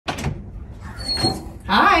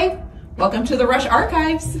Welcome to the Rush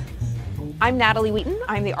Archives. I'm Natalie Wheaton.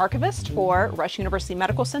 I'm the archivist for Rush University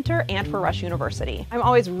Medical Center and for Rush University. I'm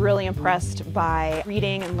always really impressed by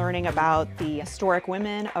reading and learning about the historic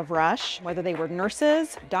women of Rush, whether they were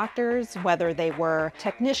nurses, doctors, whether they were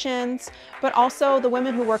technicians, but also the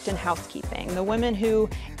women who worked in housekeeping, the women who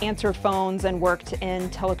answered phones and worked in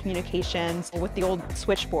telecommunications with the old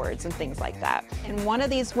switchboards and things like that. And one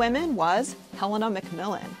of these women was Helena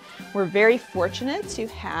McMillan. We're very fortunate to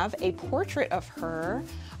have a portrait of her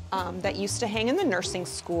that used to hang in the nursing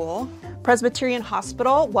school. Presbyterian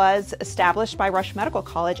Hospital was established by Rush Medical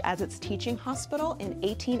College as its teaching hospital in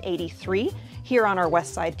 1883 here on our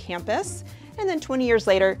West Side campus. And then 20 years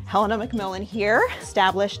later, Helena McMillan here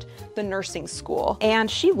established the nursing school.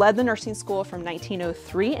 And she led the nursing school from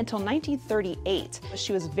 1903 until 1938.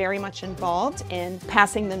 She was very much involved in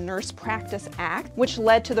passing the Nurse Practice Act, which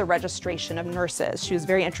led to the registration of nurses. She was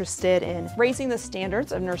very interested in raising the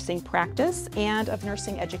standards of nursing practice and of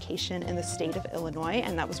nursing education in the state of Illinois,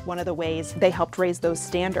 and that was one of the ways they helped raise those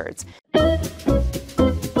standards.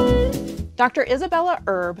 Dr. Isabella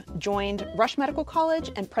Erb joined Rush Medical College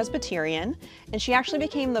and Presbyterian, and she actually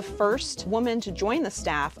became the first woman to join the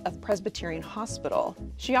staff of Presbyterian Hospital.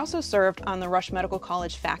 She also served on the Rush Medical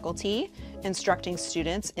College faculty, instructing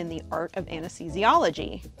students in the art of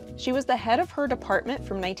anesthesiology. She was the head of her department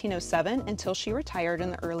from 1907 until she retired in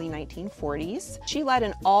the early 1940s. She led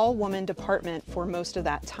an all-woman department for most of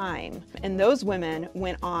that time, and those women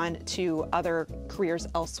went on to other careers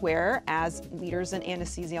elsewhere as leaders in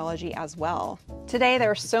anesthesiology as well. Today, there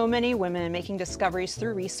are so many women making discoveries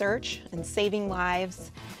through research and saving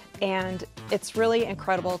lives, and it's really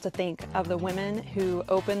incredible to think of the women who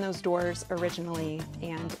opened those doors originally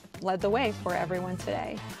and led the way for everyone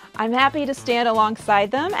today. I'm happy to stand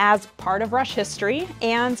alongside them as part of Rush history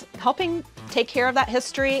and helping take care of that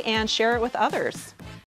history and share it with others.